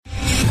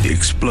The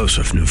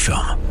explosive new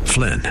film,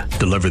 Flynn,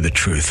 deliver the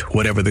truth,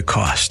 whatever the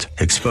cost,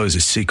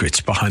 exposes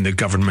secrets behind the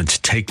government's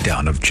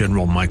takedown of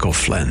General Michael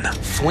Flynn.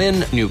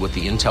 Flynn knew what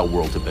the intel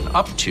world had been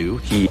up to.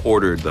 He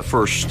ordered the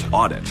first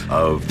audit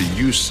of the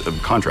use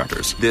of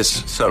contractors.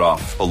 This set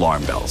off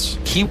alarm bells.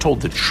 He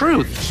told the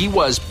truth. He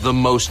was the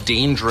most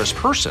dangerous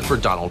person for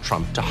Donald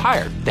Trump to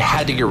hire. They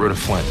had to get rid of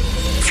Flynn.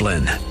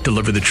 Flynn,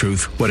 deliver the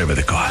truth, whatever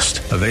the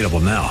cost. Available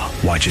now.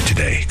 Watch it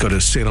today. Go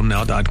to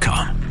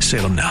salemnow.com.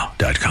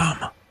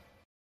 salemnow.com.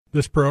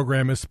 This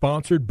program is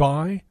sponsored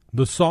by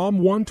the Psalm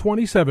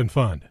 127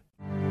 Fund.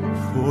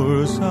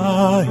 For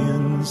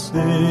Zion's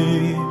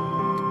sake,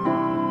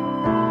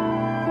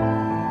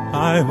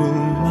 I will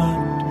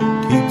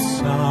not keep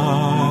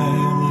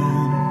silent.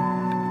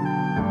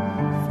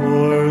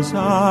 For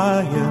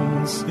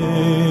Zion's sake,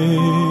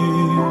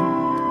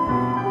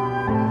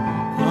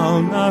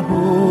 I'll not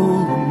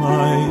hold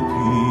my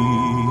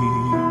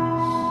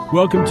peace.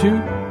 Welcome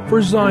to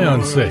For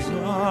Zion's Sake.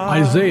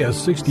 Isaiah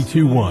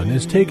 62:1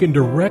 is taken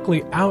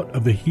directly out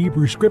of the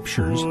Hebrew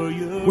Scriptures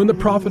when the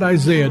prophet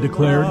Isaiah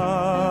declared,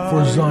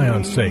 "For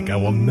Zion's sake I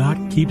will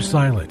not keep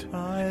silent,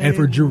 and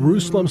for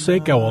Jerusalem's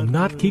sake I will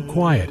not keep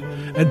quiet,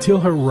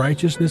 until her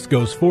righteousness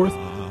goes forth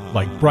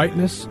like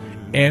brightness,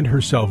 and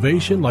her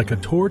salvation like a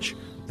torch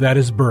that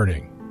is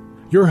burning."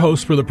 Your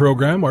hosts for the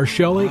program are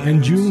Shelley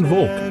and June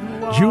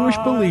Volk, Jewish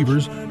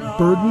believers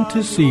burdened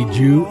to see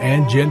Jew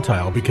and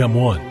Gentile become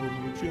one.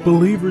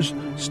 Believers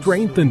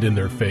strengthened in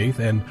their faith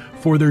and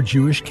for their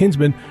Jewish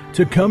kinsmen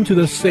to come to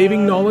the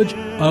saving knowledge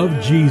of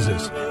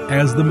Jesus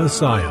as the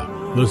Messiah,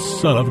 the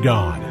Son of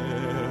God.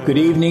 Good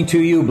evening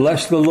to you.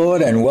 Bless the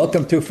Lord and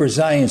welcome to For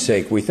Zion's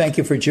Sake. We thank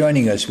you for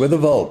joining us. We're the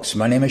Volks.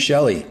 My name is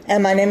Shelley.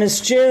 And my name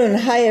is June.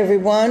 Hi,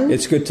 everyone.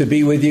 It's good to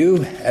be with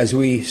you as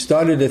we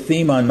started a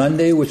theme on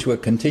Monday, which we're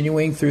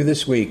continuing through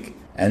this week.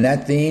 And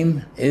that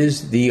theme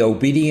is the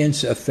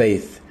obedience of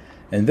faith.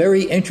 And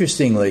very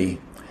interestingly,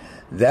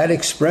 that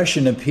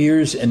expression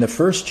appears in the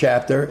first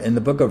chapter in the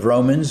book of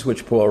Romans,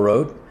 which Paul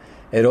wrote.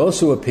 It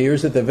also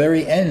appears at the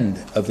very end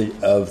of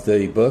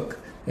the book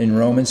in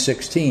Romans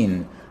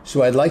 16.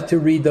 So I'd like to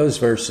read those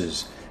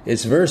verses.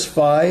 It's verse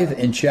 5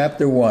 in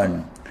chapter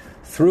 1.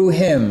 Through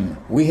him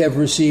we have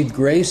received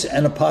grace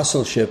and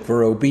apostleship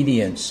for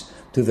obedience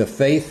to the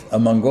faith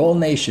among all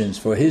nations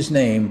for his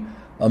name,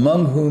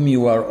 among whom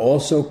you are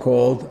also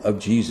called of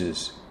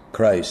Jesus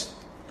Christ.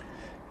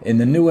 In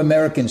the New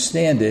American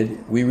Standard,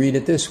 we read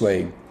it this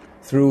way: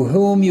 through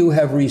whom you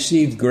have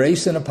received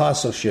grace and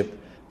apostleship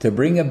to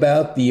bring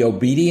about the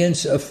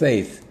obedience of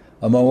faith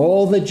among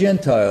all the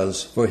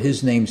Gentiles for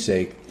his name's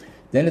sake.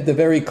 Then at the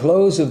very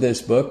close of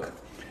this book,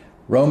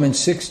 Romans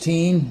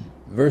 16,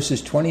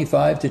 verses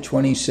 25 to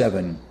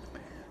 27.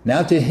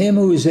 Now to him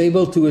who is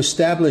able to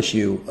establish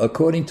you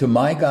according to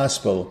my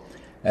gospel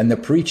and the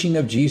preaching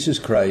of Jesus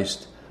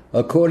Christ,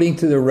 according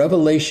to the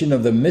revelation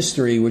of the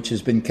mystery which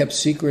has been kept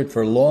secret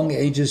for long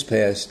ages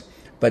past,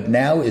 but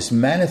now is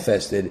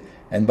manifested,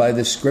 and by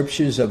the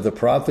scriptures of the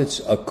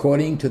prophets,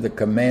 according to the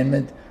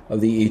commandment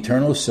of the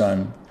eternal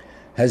Son,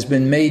 has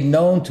been made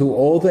known to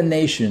all the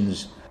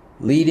nations,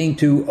 leading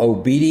to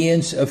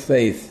obedience of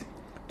faith,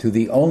 to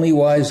the only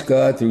wise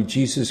God through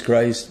Jesus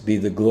Christ be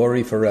the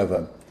glory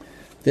forever.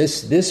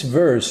 This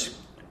verse,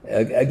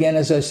 again,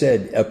 as I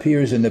said,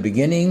 appears in the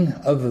beginning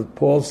of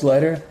Paul's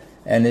letter,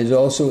 and it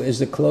also is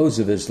the close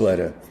of his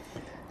letter.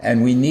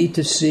 And we need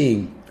to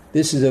see,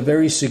 this is a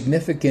very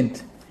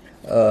significant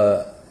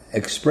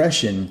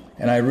expression,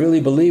 and I really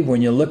believe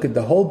when you look at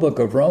the whole book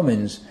of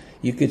Romans,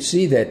 you could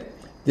see that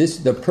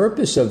the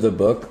purpose of the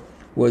book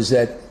was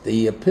that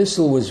the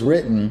epistle was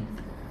written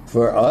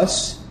for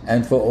us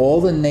and for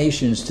all the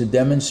nations to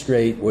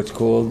demonstrate what's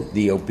called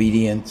the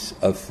obedience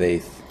of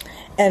faith.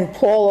 And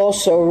Paul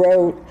also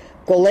wrote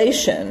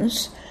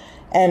Galatians,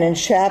 and in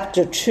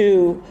chapter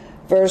 2,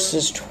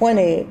 verses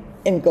 20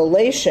 in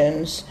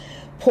Galatians,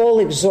 Paul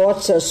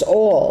exhorts us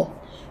all,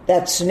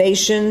 that's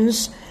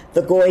nations,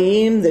 the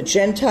Goyim, the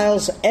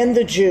Gentiles, and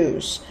the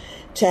Jews,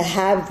 to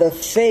have the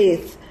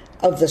faith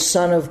of the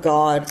Son of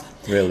God.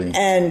 Really?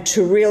 And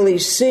to really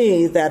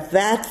see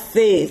that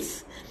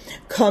faith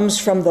comes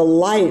from the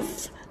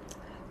life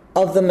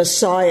of the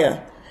Messiah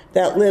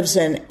that lives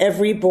in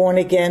every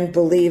born-again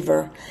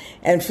believer.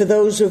 And for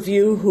those of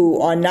you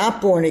who are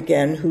not born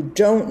again, who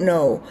don't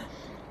know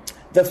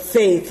the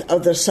faith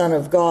of the Son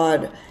of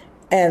God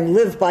and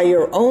live by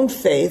your own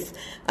faith,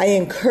 I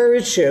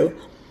encourage you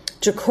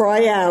to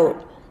cry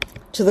out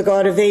to the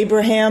God of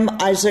Abraham,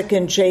 Isaac,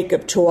 and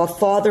Jacob, to our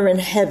Father in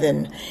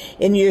heaven,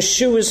 in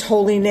Yeshua's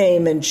holy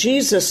name, in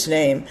Jesus'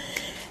 name,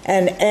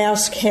 and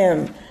ask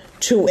him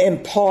to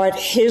impart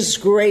his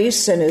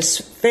grace and his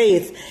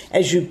faith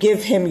as you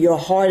give him your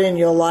heart and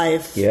your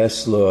life.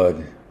 Yes,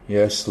 Lord.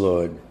 Yes,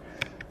 Lord.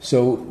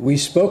 So we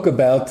spoke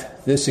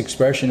about this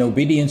expression,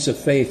 obedience of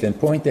faith, and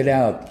pointed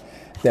out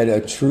that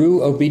a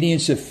true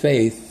obedience of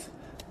faith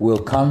will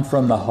come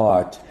from the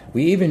heart.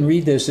 We even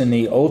read this in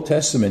the Old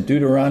Testament,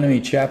 Deuteronomy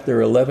chapter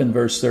 11,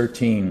 verse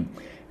 13.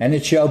 And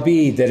it shall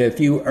be that if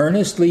you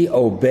earnestly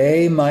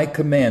obey my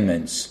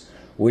commandments,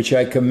 which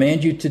I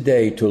command you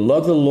today, to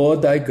love the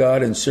Lord thy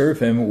God and serve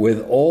him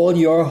with all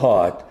your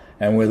heart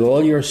and with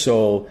all your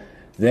soul,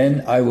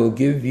 then I will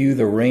give you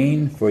the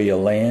rain for your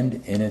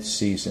land in its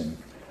season.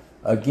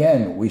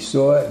 Again, we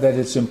saw that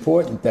it's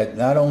important that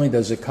not only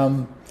does it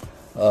come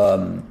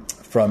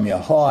from your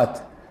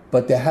heart,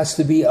 but there has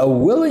to be a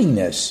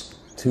willingness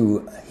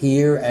to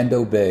hear and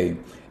obey.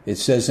 It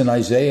says in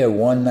Isaiah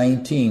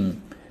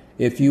 1:19,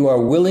 if you are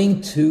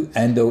willing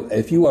and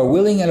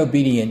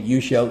obedient,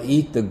 you shall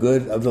eat the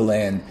good of the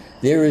land.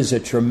 There is a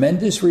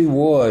tremendous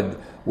reward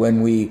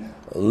when we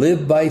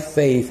live by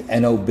faith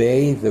and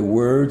obey the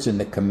words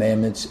and the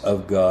commandments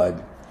of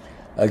God.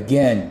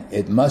 Again,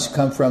 it must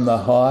come from the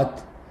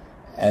heart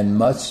and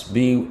must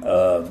be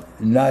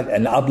not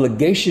an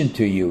obligation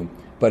to you,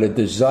 but a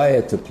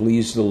desire to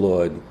please the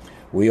Lord.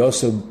 We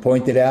also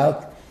pointed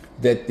out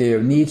that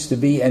there needs to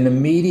be an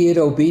immediate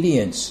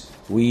obedience.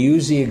 We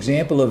use the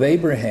example of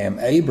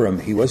Abram.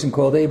 He wasn't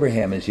called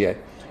Abraham as yet.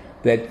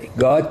 That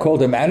God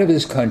called him out of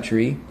his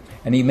country,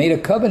 and he made a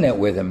covenant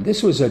with him.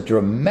 This was a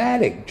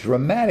dramatic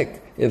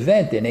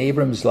event in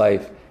Abram's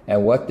life.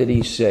 And what did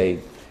he say?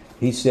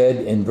 He said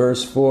in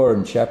verse 4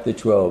 in chapter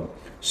 12,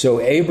 so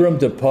Abram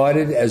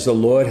departed as the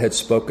Lord had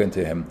spoken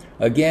to him.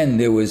 Again,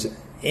 there was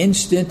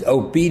instant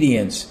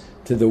obedience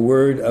to the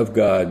word of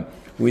God.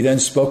 We then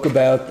spoke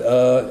about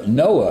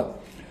Noah.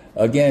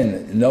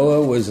 Again,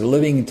 Noah was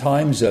living in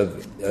times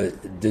of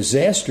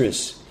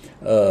disastrous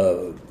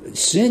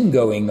sin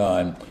going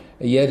on.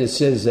 Yet it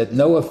says that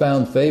Noah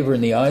found favor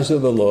in the eyes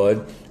of the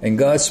Lord, and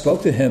God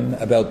spoke to him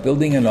about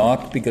building an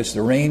ark because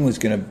the rain was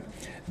going to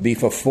be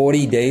for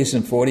 40 days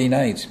and 40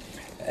 nights.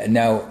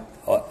 Now,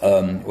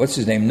 what's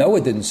his name?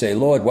 Noah didn't say,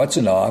 Lord, what's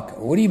an ark?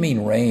 What do you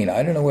mean rain?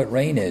 I don't know what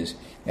rain is.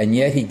 And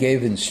yet he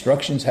gave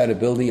instructions how to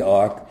build the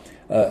ark.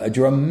 A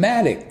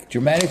dramatic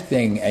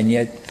thing, and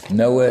yet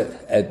Noah,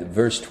 at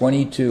verse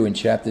 22 in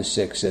chapter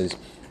 6, says,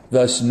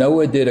 thus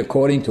Noah did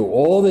according to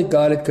all that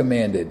God had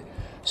commanded,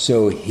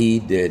 so he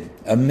did.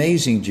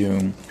 Amazing,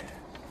 June.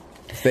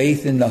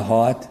 Faith in the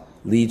heart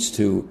leads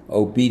to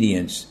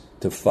obedience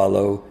to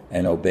follow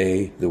and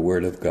obey the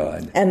word of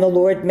God. And the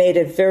Lord made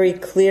it very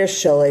clear,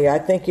 Shelley. I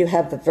think you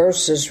have the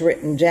verses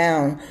written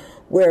down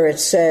where it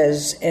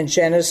says in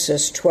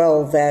Genesis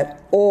 12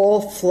 that all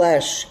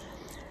flesh,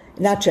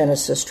 not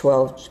Genesis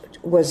 12,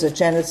 was it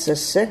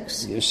Genesis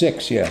 6?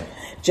 6, yeah.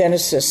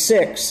 Genesis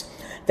 6,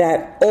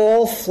 that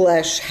all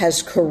flesh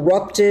has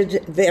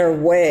corrupted their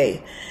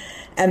way,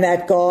 and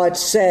that God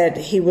said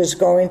he was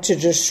going to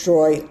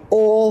destroy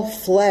all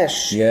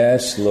flesh,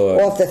 yes,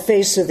 Lord, off the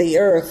face of the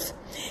earth.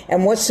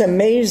 And what's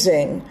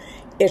amazing,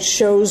 it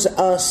shows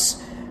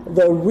us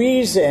the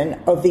reason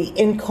of the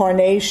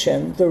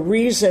incarnation, the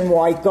reason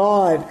why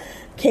God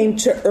came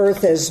to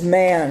earth as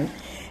man,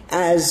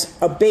 as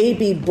a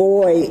baby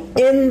boy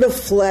in the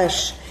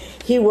flesh.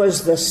 He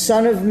was the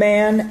Son of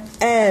Man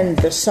and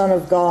the Son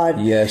of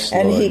God. Yes,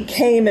 and Lord. he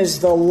came as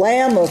the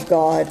Lamb of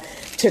God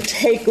to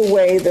take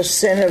away the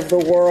sin of the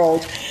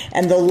world.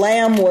 And the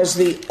Lamb was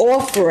the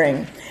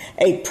offering.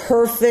 A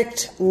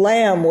perfect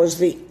Lamb was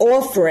the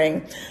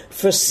offering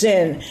for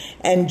sin.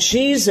 And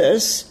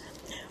Jesus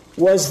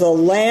was the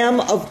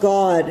Lamb of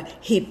God.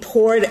 He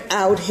poured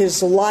out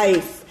his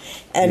life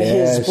and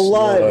his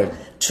blood, Lord,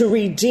 to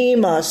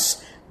redeem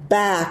us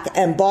back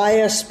and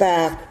buy us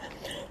back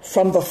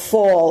from the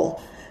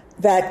fall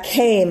that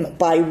came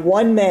by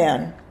one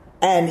man.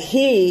 And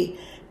he,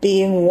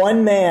 being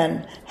one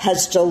man,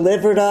 has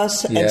delivered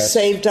us and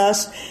saved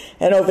us.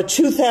 And over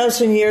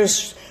 2,000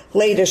 years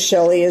later,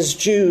 Shelley, as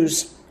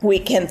Jews, we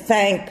can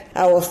thank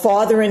our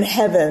Father in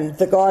heaven,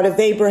 the God of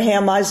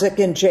Abraham, Isaac,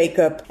 and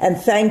Jacob, and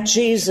thank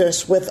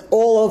Jesus with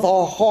all of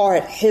our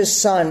heart, his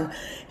Son,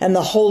 and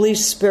the Holy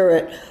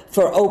Spirit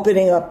for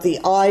opening up the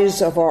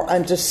eyes of our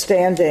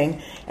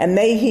understanding. And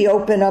may he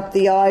open up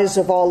the eyes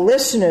of all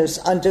listeners'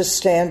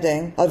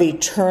 understanding of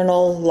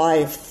eternal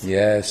life.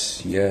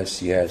 Yes,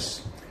 yes,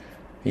 yes.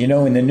 You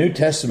know, in the New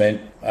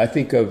Testament, I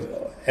think of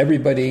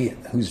everybody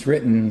who's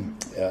written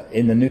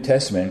in the New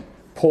Testament,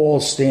 Paul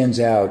stands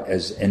out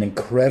as an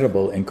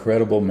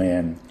incredible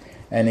man.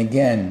 And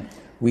again,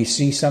 we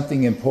see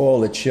something in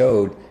Paul that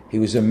showed he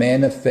was a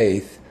man of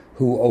faith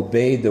who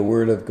obeyed the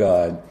word of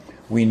God.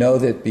 We know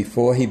that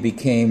before he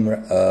became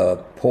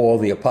Paul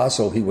the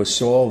apostle, he was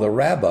Saul the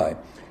rabbi.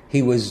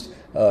 He was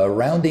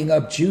rounding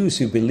up Jews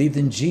who believed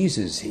in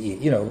Jesus.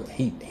 He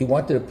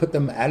wanted to put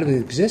them out of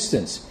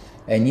existence.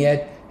 And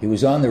yet he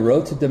was on the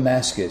road to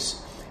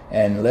Damascus.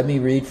 And let me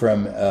read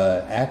from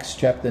Acts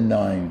chapter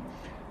 9,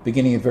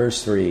 beginning at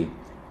verse 3.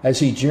 As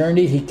he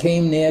journeyed, he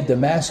came near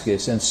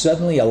Damascus, and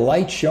suddenly a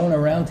light shone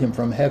around him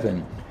from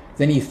heaven.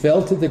 Then he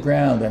fell to the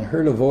ground and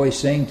heard a voice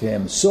saying to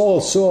him,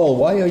 Saul, Saul,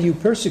 why are you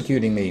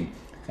persecuting me?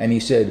 And he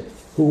said,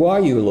 Who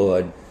are you,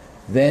 Lord?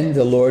 Then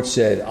the Lord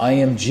said, I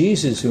am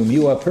Jesus whom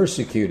you are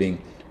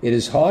persecuting. It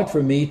is hard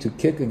for me to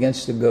kick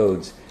against the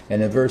goads.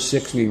 And in verse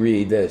 6 we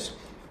read this.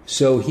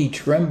 So he,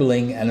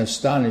 trembling and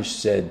astonished,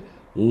 said,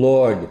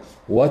 Lord,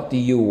 what do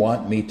you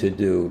want me to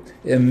do?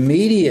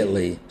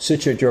 Immediately,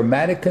 such a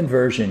dramatic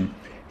conversion,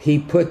 he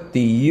put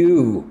the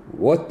you.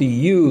 What do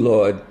you,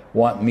 Lord,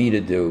 want me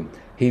to do?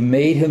 He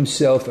made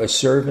himself a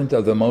servant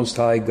of the Most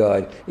High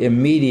God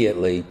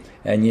immediately.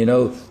 And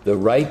the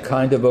right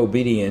kind of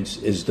obedience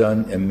is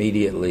done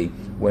immediately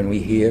when we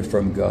hear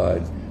from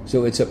God.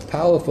 So it's a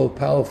powerful,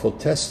 powerful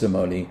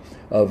testimony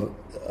of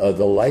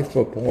the life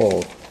of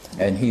Paul.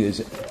 And he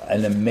is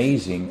an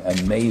amazing,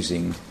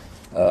 amazing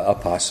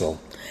apostle.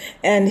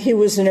 And he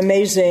was an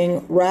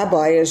amazing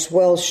rabbi as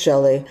well,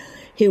 Shelley.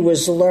 He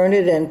was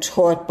learned and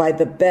taught by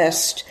the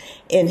best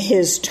in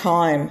his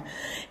time.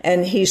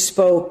 And he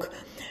spoke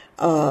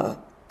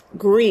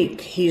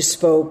Greek, he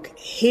spoke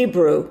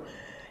Hebrew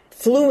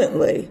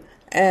fluently.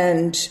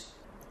 And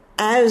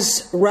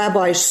as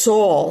Rabbi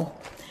Saul,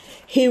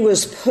 he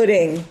was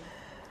putting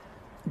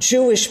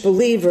Jewish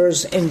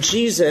believers in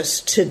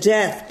Jesus to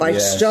death by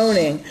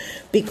stoning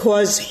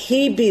because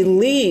he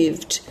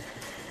believed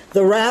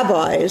the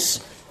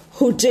rabbis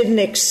who didn't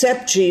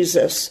accept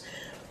Jesus,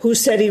 who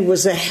said he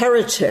was a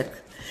heretic.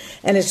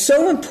 And it's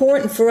so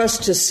important for us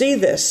to see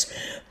this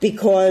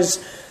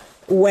because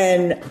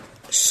when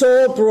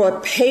Saul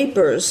brought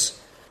papers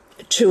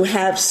to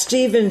have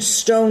Stephen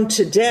stoned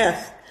to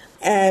death,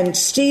 and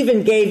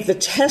Stephen gave the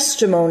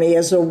testimony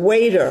as a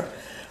waiter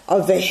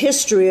of the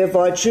history of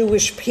our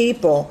Jewish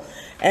people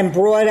and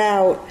brought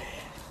out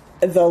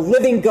the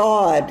living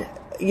God,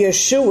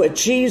 Yeshua,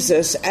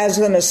 Jesus, as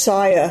the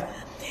Messiah,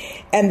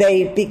 and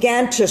they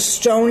began to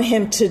stone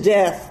him to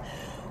death.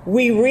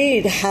 We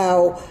read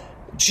how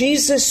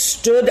Jesus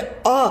stood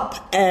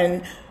up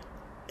and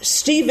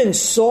Stephen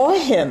saw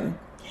him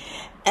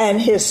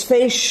and his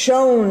face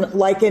shone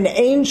like an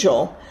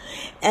angel.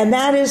 And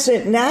that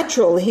isn't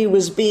natural. He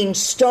was being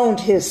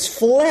stoned. His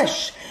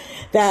flesh,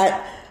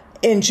 that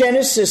in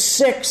Genesis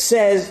 6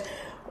 says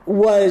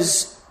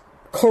was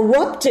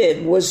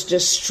corrupted, was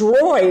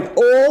destroyed,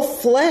 all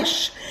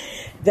flesh,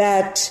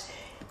 that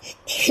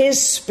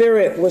his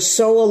spirit was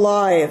so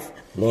alive,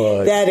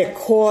 Lord, that it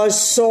caused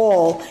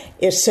Saul,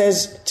 it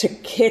says, to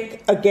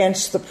kick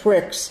against the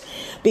pricks,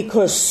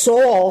 because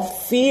Saul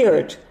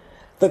feared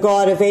the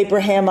God of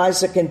Abraham,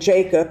 Isaac, and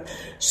Jacob.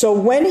 So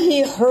when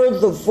he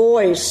heard the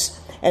voice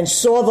and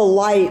saw the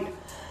light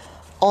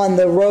on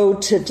the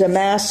road to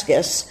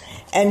Damascus,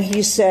 and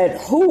he said,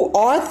 "Who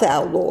art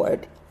thou,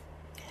 Lord?"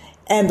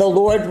 And the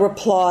Lord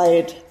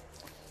replied,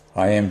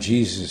 "I am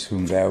Jesus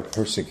whom thou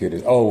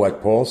persecutest." Oh,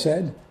 what Paul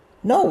said?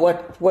 No,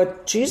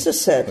 what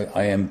Jesus said.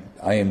 I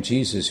am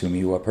Jesus whom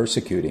you are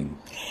persecuting.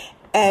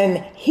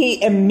 And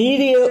he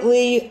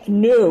immediately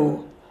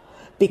knew,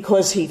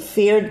 because he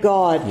feared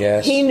God.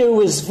 Yes. He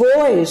knew his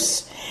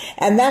voice.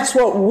 And that's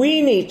what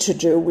we need to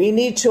do. We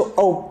need to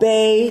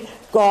obey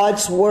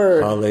God's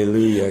word.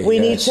 Hallelujah. We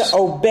need to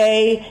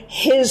obey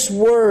his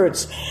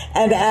words.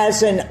 And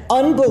as an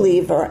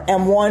unbeliever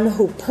and one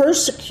who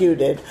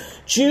persecuted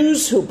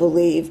Jews who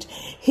believed,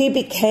 he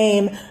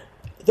became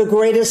the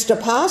greatest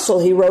apostle.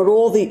 He wrote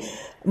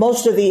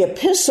most of the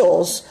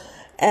epistles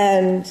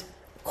and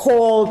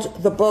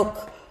called the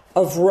book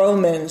of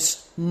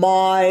Romans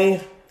my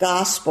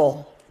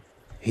gospel.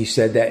 He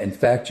said that, in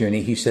fact,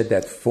 Junie, he said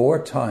that 4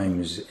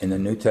 times in the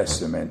New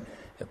Testament.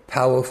 A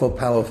powerful,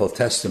 powerful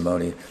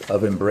testimony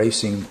of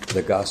embracing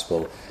the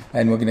gospel.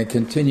 And we're going to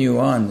continue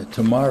on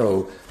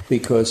tomorrow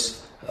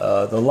because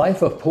the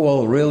life of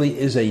Paul really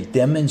is a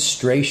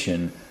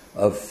demonstration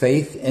of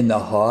faith in the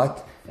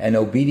heart and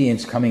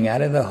obedience coming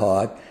out of the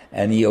heart,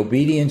 and the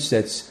obedience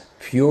that's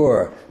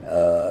pure,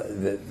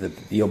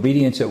 the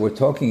obedience that we're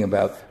talking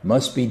about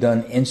must be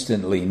done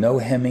instantly, no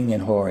hemming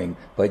and hawing.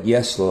 But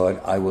yes, Lord,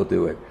 I will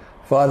do it.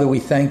 Father, we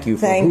thank you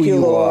for who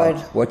you are,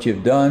 what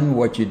you've done,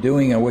 what you're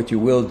doing, and what you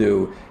will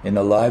do in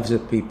the lives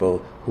of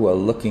people who are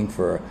looking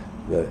for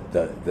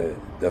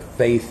the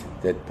faith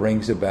that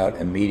brings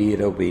about immediate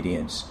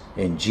obedience.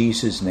 In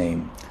Jesus'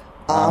 name,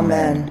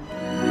 amen.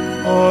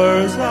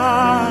 For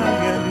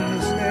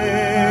Zion's sake.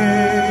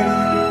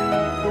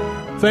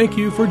 Thank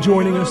you for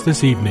joining us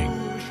this evening.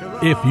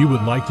 If you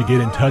would like to get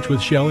in touch with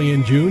Shelley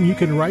and June, you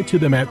can write to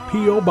them at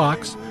P.O.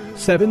 Box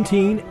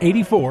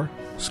 1784,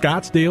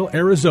 Scottsdale,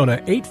 Arizona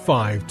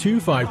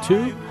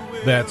 85252.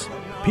 That's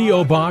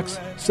P.O. Box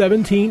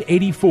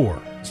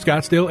 1784,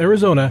 Scottsdale,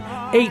 Arizona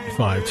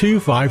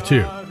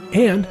 85252.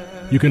 And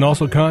you can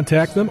also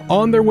contact them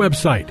on their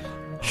website,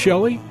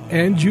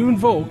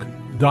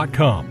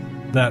 ShelleyandJuneVolk.com.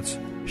 That's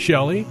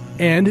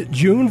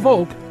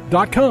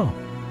ShelleyandJuneVolk.com.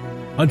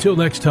 Until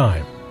next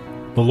time,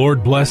 the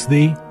Lord bless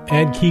thee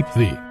and keep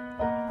thee.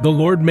 The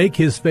Lord make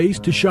his face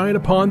to shine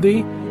upon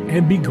thee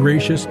and be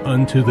gracious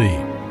unto thee.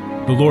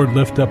 The Lord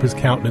lift up his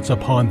countenance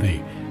upon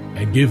thee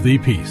and give thee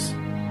peace.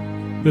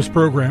 This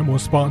program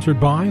was sponsored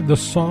by the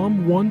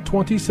Psalm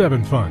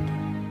 127 Fund.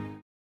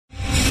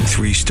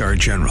 3-star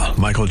General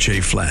Michael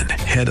J. Flynn,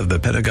 head of the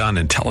Pentagon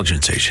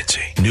Intelligence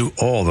Agency, knew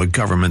all the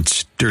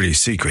government's dirty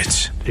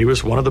secrets. He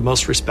was one of the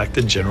most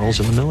respected generals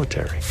in the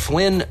military.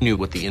 Flynn knew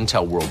what the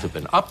intel world had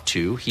been up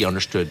to. He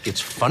understood its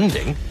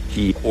funding.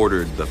 He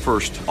ordered the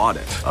first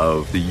audit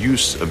of the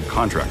use of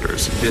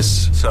contractors.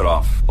 This set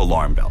off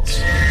alarm bells.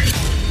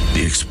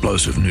 The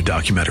explosive new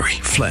documentary,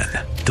 Flynn,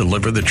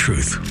 Deliver the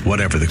truth,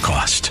 whatever the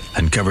cost,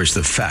 and covers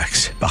the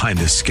facts behind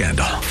the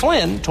scandal.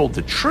 Flynn told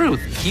the truth.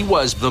 He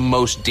was the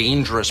most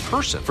dangerous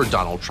person for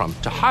Donald Trump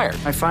to hire.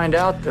 I find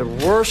out the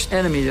worst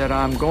enemy that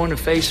I'm going to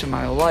face in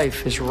my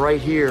life is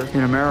right here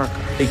in America.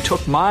 They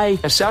took my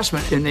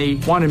assessment and they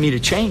wanted me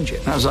to change it.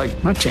 And I was like,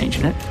 I'm not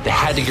changing it. They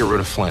had to get rid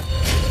of Flynn.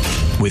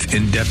 With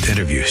in-depth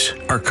interviews,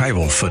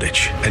 archival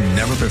footage, and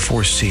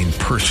never-before-seen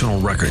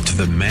personal records of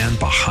the man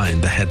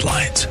behind the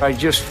headlines. I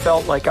just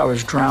felt like I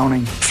was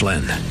drowning.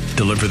 Flynn,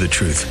 deliver the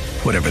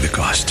truth, whatever the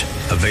cost.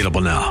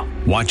 Available now.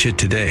 Watch it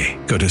today.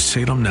 Go to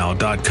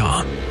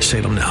salemnow.com.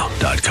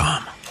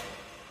 salemnow.com.